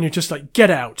boring. And you're just like, get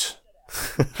out.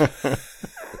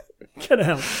 Get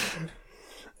out.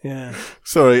 Yeah.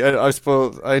 Sorry,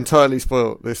 I entirely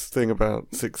spoiled this thing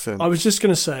about Sixth Sense. I was just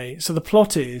going to say, so the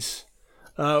plot is,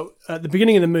 at the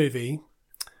beginning of the movie,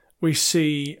 we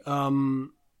see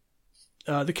the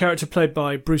character played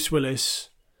by Bruce Willis.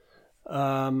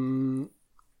 What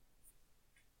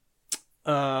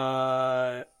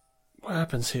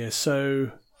happens here?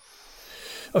 So,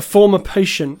 a former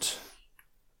patient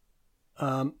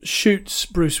shoots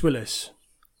Bruce Willis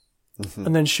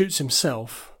and then shoots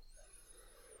himself.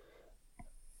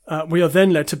 We are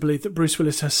then led to believe that Bruce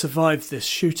Willis has survived this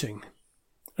shooting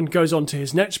and goes on to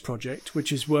his next project,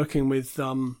 which is working with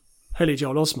Haley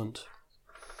Joel Osment.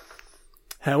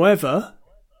 However,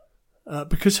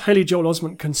 because Haley Joel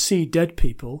Osment can see dead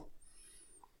people,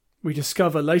 we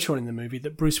discover later on in the movie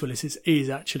that Bruce Willis is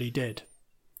actually dead.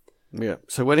 Yeah.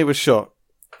 So when he was shot,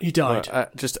 he died.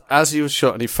 Just as he was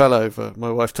shot and he fell over,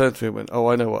 my wife turned to me and went, "Oh,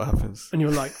 I know what happens." And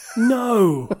you're like,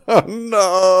 "No, oh,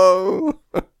 no."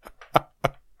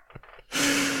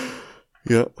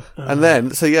 Yeah. And then,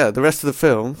 the rest of the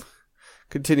film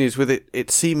continues with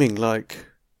it seeming like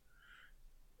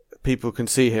people can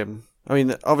see him. I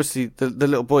mean, obviously the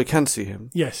little boy can see him.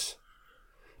 Yes.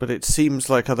 But it seems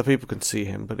like other people can see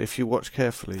him, but if you watch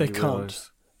carefully, they can't.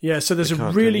 Yeah, so there's a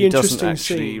really he interesting doesn't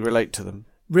actually scene. relate to them.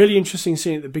 Really interesting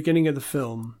scene at the beginning of the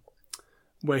film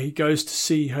where he goes to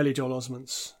see Haley Joel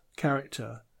Osment's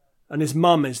character and his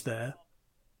mum is there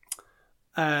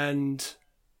and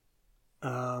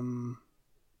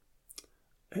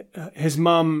his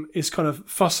mum is kind of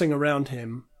fussing around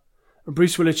him, and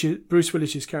Bruce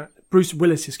Willis's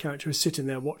character is sitting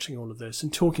there watching all of this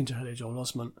and talking to Haley Joel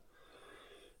Osment.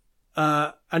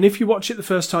 And if you watch it the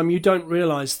first time, you don't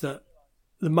realise that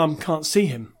the mum can't see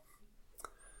him,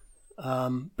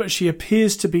 but she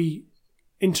appears to be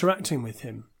interacting with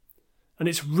him, and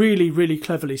it's really, really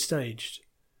cleverly staged,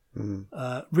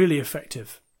 really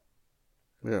effective.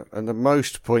 Yeah, and the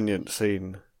most poignant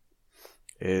scene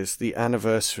is the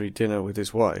anniversary dinner with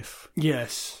his wife.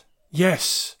 Yes.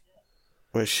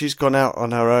 Where she's gone out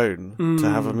on her own to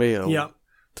have a meal. Yeah.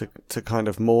 To kind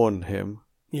of mourn him.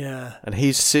 Yeah. And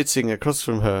he's sitting across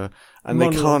from her, and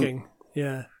monologuing.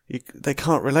 They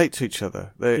can't relate to each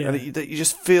other. And you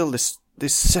just feel this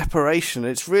separation.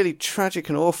 It's really tragic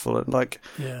and awful, and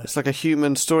it's like a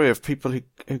human story of people who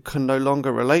can no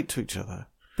longer relate to each other.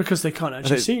 Because they can't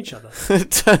actually see each other. It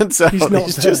turns out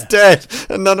he's just dead,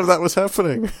 and none of that was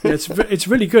happening. Yeah, it's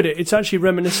really good. It's actually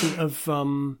reminiscent of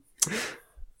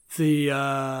the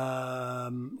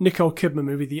Nicole Kidman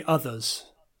movie, The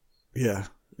Others. Yeah.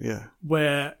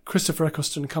 Where Christopher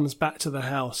Eccleston comes back to the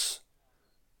house.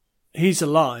 He's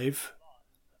alive,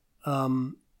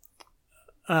 and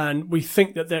we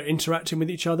think that they're interacting with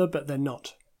each other, but they're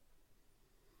not.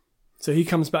 So he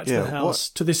comes back to the house,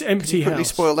 to this empty house. Can you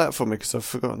spoil that for me, because I've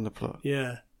forgotten the plot?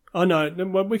 Yeah. Oh, no,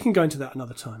 well, we can go into that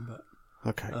another time. But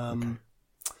Okay.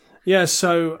 Yeah,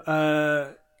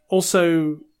 so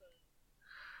also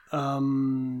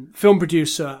film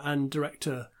producer and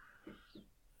director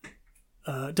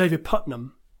David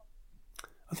Putnam,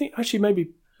 I think actually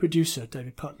maybe producer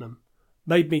David Putnam,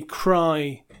 made me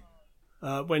cry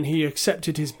when he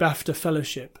accepted his BAFTA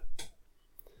fellowship.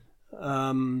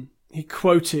 He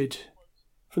quoted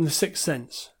from The Sixth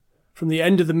Sense, from the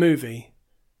end of the movie,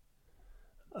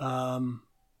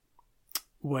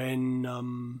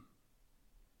 when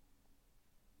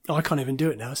I can't even do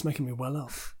it now, it's making me well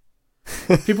up.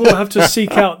 People will have to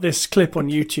seek out this clip on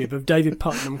YouTube of David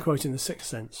Putnam quoting The Sixth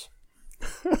Sense.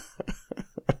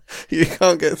 You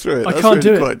can't get through it. I can't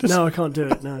do it. No, I can't do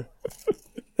it. No.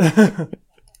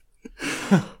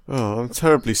 Oh, I'm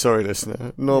terribly sorry,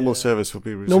 listener. Normal service will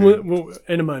be resumed.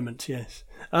 In a moment, yes.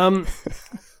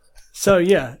 So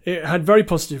yeah, it had very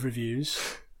positive reviews.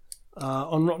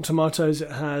 On Rotten Tomatoes,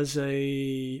 it has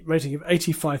a rating of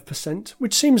 85%,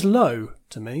 which seems low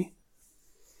to me.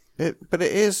 But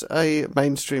it is a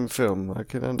mainstream film. I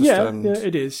can understand. Yeah,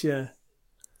 it is. Yeah,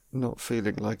 not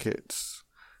feeling like it's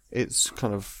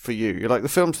kind of for you. You're like the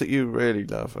films that you really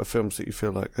love are films that you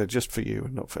feel like they're just for you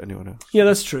and not for anyone else. Yeah,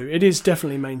 that's true. It is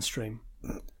definitely mainstream.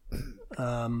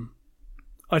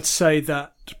 I'd say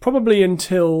that probably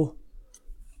until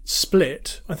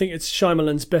Split, I think it's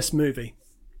Shyamalan's best movie.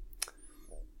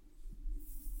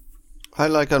 I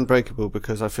like Unbreakable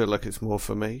because I feel like it's more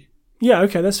for me. Yeah,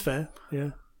 okay, that's fair. Yeah.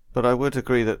 But I would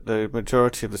agree that the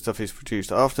majority of the stuff he's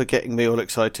produced, after getting me all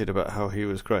excited about how he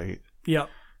was great,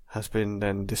 has been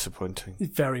then disappointing.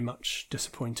 Very much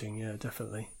disappointing, yeah,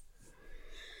 definitely.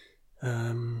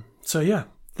 So yeah,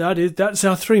 that's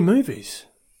our 3 movies.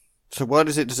 So why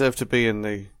does it deserve to be in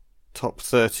the top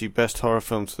 30 best horror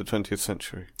films of the 20th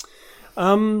century?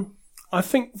 I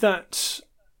think that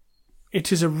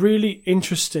it is a really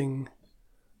interesting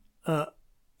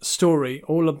story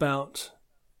all about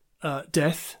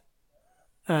death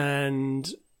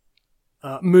and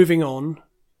moving on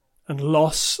and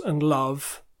loss and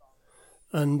love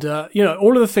and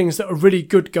all of the things that a really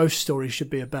good ghost story should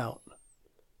be about.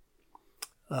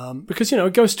 Because a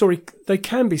ghost story, they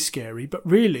can be scary, but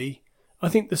really I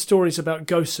think the stories about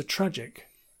ghosts are tragic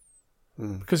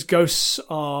because ghosts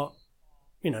are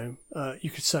you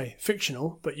could say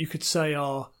fictional, but you could say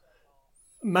are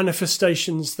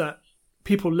manifestations that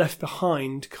people left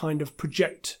behind kind of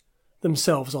project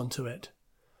themselves onto it,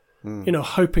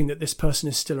 hoping that this person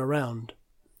is still around.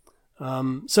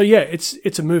 So yeah,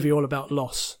 it's a movie all about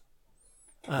loss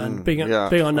and being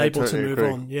unable to move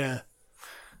on. Yeah.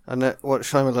 And what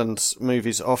Shyamalan's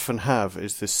movies often have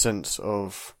is this sense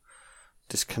of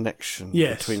disconnection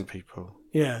between people.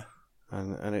 Yeah.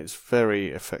 And it's very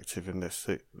effective in this.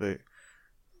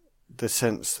 The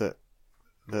sense that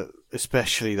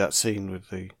especially that scene with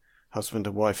the husband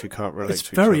and wife who can't relate to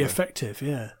each other. It's very effective,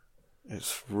 yeah.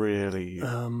 It's really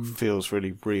feels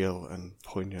really real and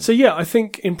poignant. So yeah, I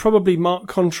think in probably marked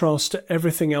contrast to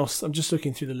everything else, I'm just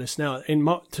looking through the list now,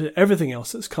 to everything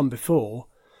else that's come before,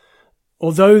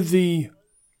 although the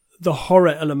horror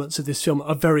elements of this film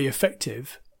are very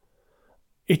effective,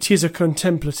 it is a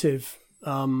contemplative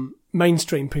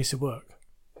mainstream piece of work.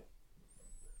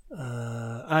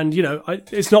 And,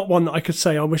 it's not one that I could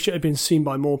say I wish it had been seen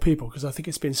by more people, because I think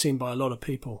it's been seen by a lot of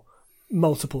people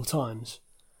multiple times.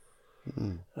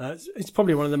 It's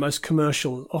probably one of the most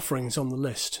commercial offerings on the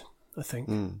list, I think.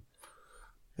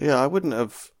 Yeah, I wouldn't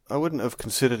have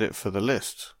considered it for the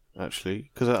list,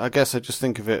 actually, because I guess I just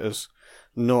think of it as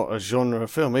not a genre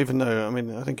film, even though,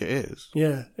 I think it is.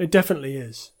 Yeah, it definitely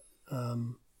is. I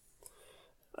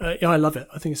love it.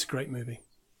 I think it's a great movie.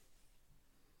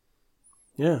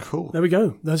 Yeah. Cool. There we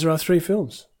go. Those are our 3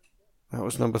 films. That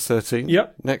was number 13.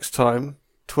 Yep. Next time,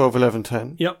 12, 11,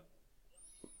 10. Yep.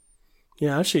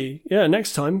 Yeah, actually,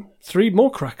 next time, 3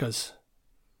 more crackers.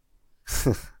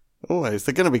 Always.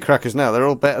 They're going to be crackers now. They're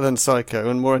all better than Psycho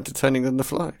and more entertaining than The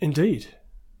Fly. Indeed.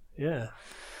 Yeah.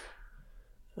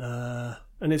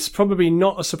 And it's probably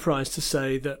not a surprise to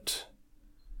say that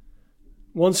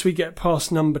once we get past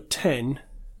number 10,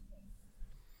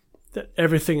 that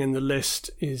everything in the list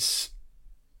is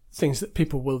things that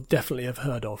people will definitely have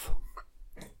heard of.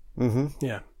 Mm-hmm.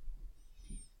 Yeah.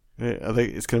 I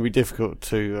think it's going to be difficult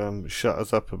to shut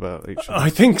us up about each other. I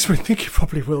think it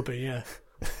probably will be, yeah.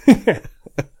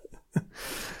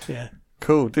 Yeah.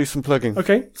 Cool. Do some plugging.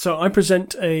 Okay, so I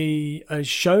present a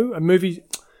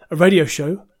radio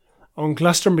show on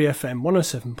Glastonbury FM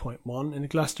 107.1 in the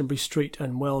Glastonbury Street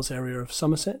and Wells area of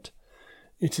Somerset.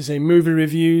 It is a movie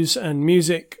reviews and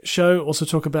music show. Also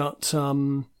talk about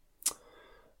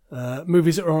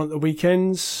movies that are on at the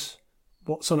weekends,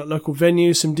 what's on at local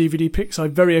venues, some DVD picks. I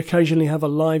very occasionally have a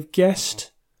live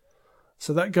guest.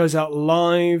 So that goes out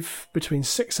live between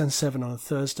 6 and 7 on a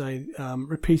Thursday,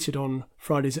 repeated on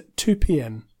Fridays at 2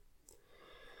 p.m.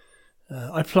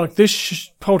 I plug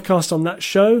this podcast on that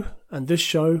show and this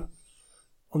show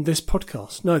on this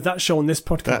podcast. No, that show on this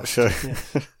podcast. That show. Yeah.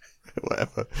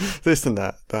 Whatever. This and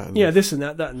that. And yeah, this and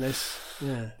that and this.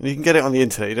 Yeah. And you can get it on the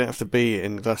internet. You don't have to be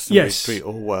in Glastonbury Street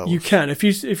or Wells. You can. If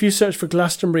you search for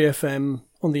Glastonbury FM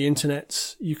on the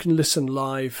internet, you can listen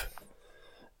live.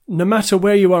 No matter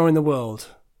where you are in the world,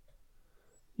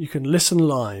 you can listen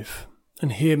live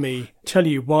and hear me tell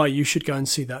you why you should go and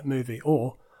see that movie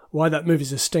or why that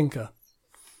movie's a stinker.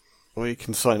 Or you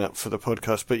can sign up for the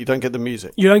podcast, but you don't get the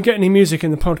music. You don't get any music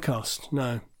in the podcast,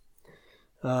 no.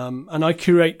 And I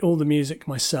curate all the music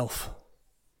myself.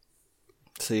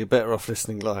 So you're better off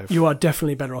listening live. You are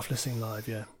definitely better off listening live,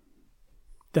 yeah.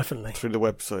 definitely. Through the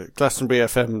website,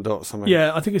 glastonburyfm. something.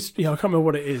 Yeah, I think it's. Yeah, I can't remember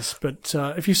what it is, but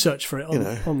if you search for it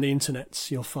on the internet,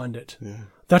 you'll find it. Yeah.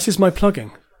 That is my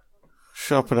plugging.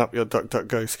 Sharpen up your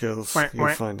DuckDuckGo skills. You'll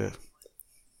find it.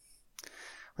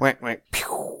 Whack, whack,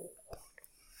 pew.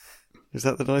 Is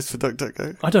that the noise for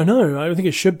DuckDuckGo? I don't know. I don't think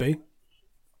it should be.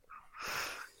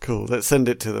 Cool. Let's send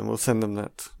it to them. We'll send them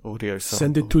that audio sample.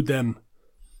 Send it to them.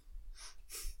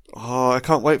 Oh, I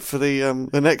can't wait for the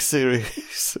next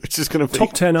series, which is going to be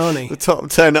Top 10 Arnie. The top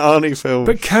 10 Arnie films.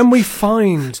 But can we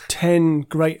find 10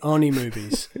 great Arnie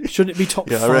movies? Should it be top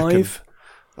 5?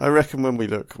 I reckon when we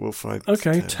look, we'll find.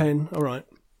 Okay, 10. All right.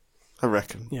 I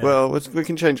reckon. Yeah. Well, we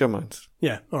can change our minds.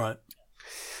 Yeah. All right.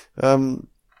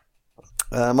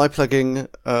 My plugging.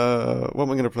 What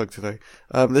am I going to plug today?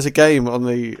 There's a game on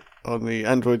the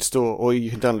Android store, or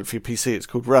you can download it for your PC. It's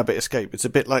called Rabbit Escape. It's a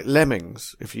bit like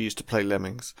Lemmings, if you used to play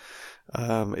Lemmings.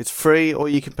 It's free, or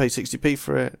you can pay 60p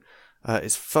for it.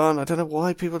 It's fun. I don't know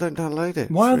why people don't download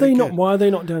it. Why are they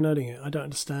not downloading it? I don't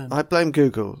understand. I blame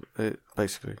Google,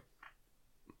 basically.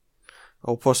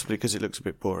 Or possibly because it looks a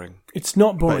bit boring. It's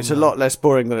not boring. But it's a lot less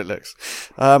boring than it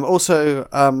looks. Also,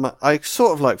 I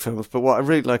sort of like films, but what I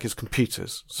really like is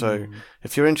computers. So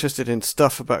if you're interested in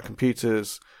stuff about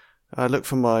computers, look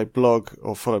for my blog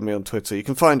or follow me on Twitter. You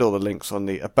can find all the links on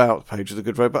the About page of the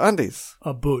Good Robot Andes.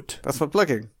 About. That's my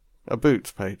plugging.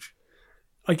 About page.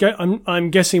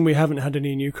 I'm guessing we haven't had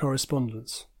any new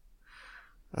correspondence.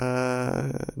 No,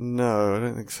 I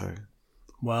don't think so.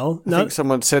 Well, I think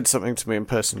someone said something to me in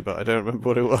person, but I don't remember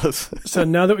what it was. So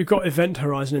now that we've got Event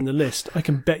Horizon in the list, I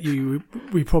can bet you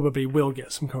we probably will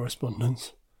get some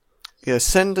correspondence. Yeah,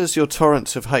 send us your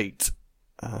torrents of hate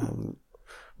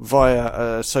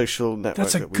via a social network.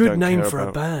 That's a that we good don't name care for about.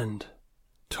 a band.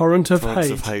 Torrents of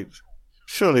hate.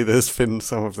 Surely there's been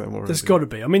some of them already. There's got to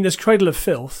be. I mean, there's Cradle of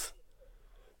Filth,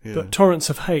 Yeah. but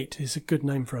Torrents of Hate is a good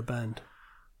name for a band.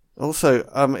 Also,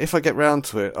 if I get round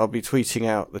to it, I'll be tweeting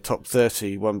out the top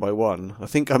 30 one by one. I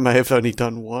think I may have only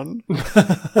done one.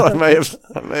 I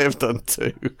may have done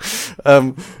 2.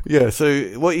 Yeah, so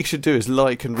what you should do is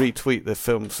like and retweet the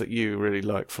films that you really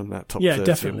like from that top 30. Yeah,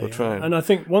 definitely. We'll try and I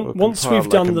think once we've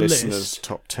done the list,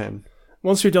 top 10.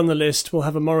 Once we've done the list, we'll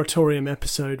have a moratorium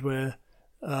episode where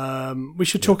we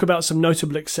should talk about some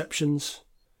notable exceptions.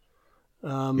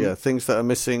 Things that are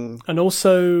missing. And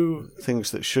also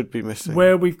things that should be missing.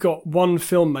 Where we've got one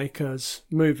filmmaker's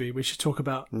movie, we should talk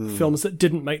about films that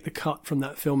didn't make the cut from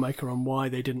that filmmaker and why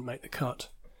they didn't make the cut.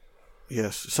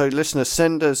 Yes. So listeners,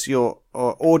 send us your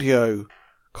audio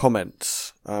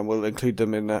comments. We'll include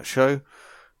them in that show.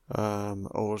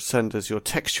 Or send us your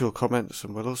textual comments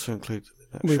and we'll also include them in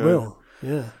that show. We will,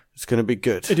 yeah. It's going to be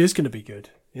good. It is going to be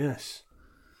good, yes.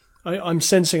 I'm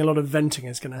sensing a lot of venting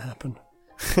is going to happen.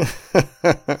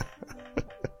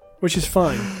 Which is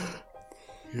fine.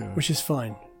 Yeah. Which is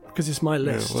fine because it's my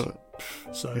list. Yeah,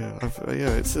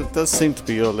 well, so it does seem to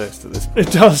be your list at this point.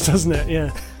 It does, doesn't it? Yeah.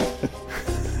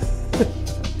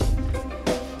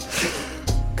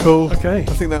 Cool. Okay.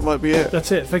 I think that might be it.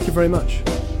 That's it. Thank you very much.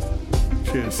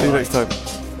 Cheers. See you next time.